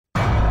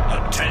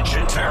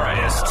Attention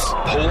terrorists,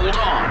 hold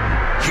on.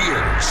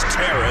 Here's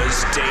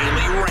Tara's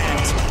Daily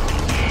Rant.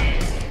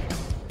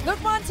 Luc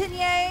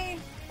Montagnier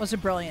was a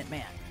brilliant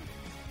man.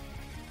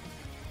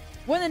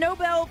 Won the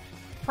Nobel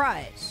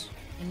Prize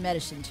in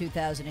Medicine in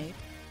 2008.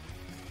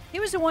 He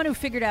was the one who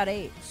figured out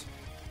AIDS.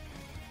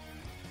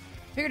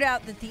 Figured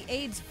out that the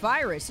AIDS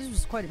virus, this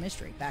was quite a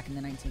mystery back in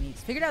the 1980s,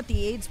 figured out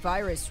the AIDS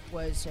virus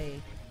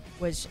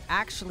was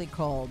actually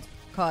caused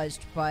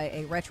by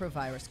a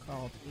retrovirus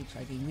called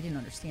HIV. We didn't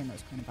understand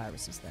those kind of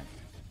viruses then.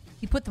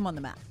 He put them on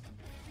the map.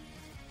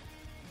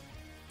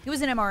 He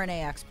was an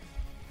mRNA expert.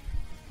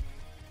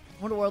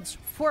 One of the world's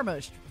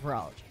foremost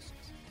virologists.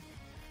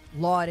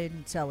 Lauded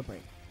and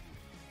celebrated.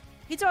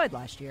 He died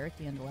last year, at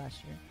the end of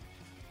last year.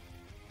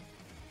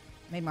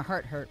 Made my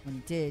heart hurt when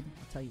he did.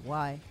 I'll tell you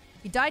why.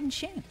 He died in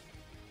shame.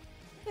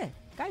 Yeah,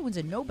 guy who wins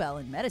a Nobel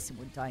in medicine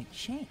would die in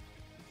shame.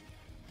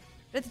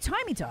 But at the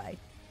time he died,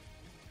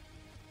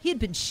 he had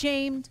been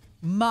shamed,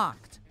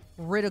 mocked,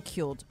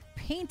 ridiculed,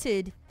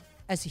 painted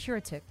as a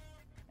heretic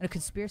and a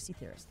conspiracy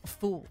theorist, a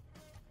fool.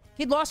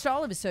 He'd lost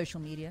all of his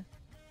social media,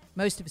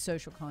 most of his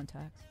social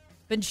contacts,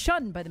 been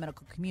shunned by the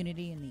medical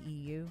community and the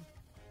EU.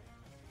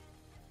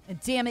 And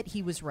damn it,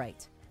 he was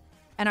right.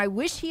 And I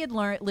wish he had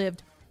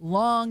lived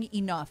long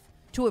enough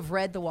to have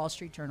read the Wall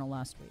Street Journal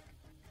last week.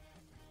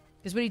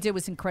 Because what he did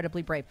was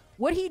incredibly brave.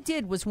 What he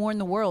did was warn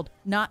the world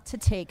not to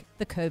take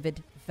the COVID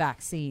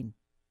vaccine.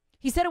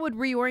 He said it would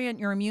reorient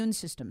your immune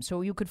system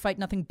so you could fight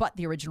nothing but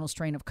the original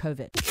strain of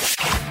COVID.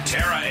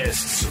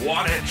 Terrorists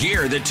want it.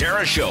 Hear the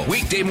Tara Show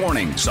weekday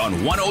mornings on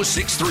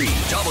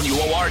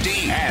 106.3 WORD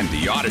and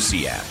the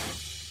Odyssey app.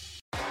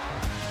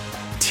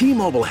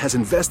 T-Mobile has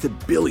invested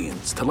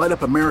billions to light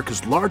up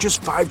America's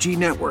largest 5G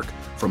network,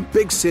 from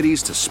big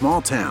cities to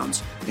small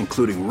towns,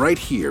 including right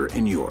here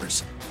in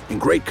yours. And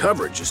great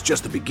coverage is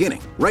just the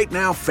beginning. Right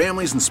now,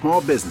 families and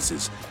small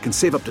businesses can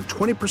save up to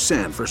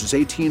 20% versus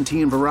AT&T and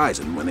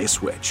Verizon when they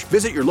switch.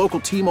 Visit your local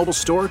T-Mobile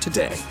store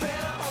today.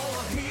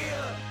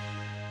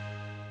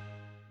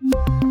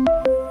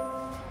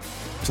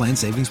 Plan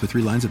savings with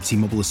 3 lines of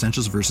T-Mobile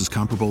Essentials versus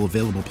comparable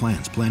available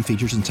plans. Plan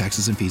features and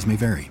taxes and fees may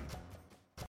vary.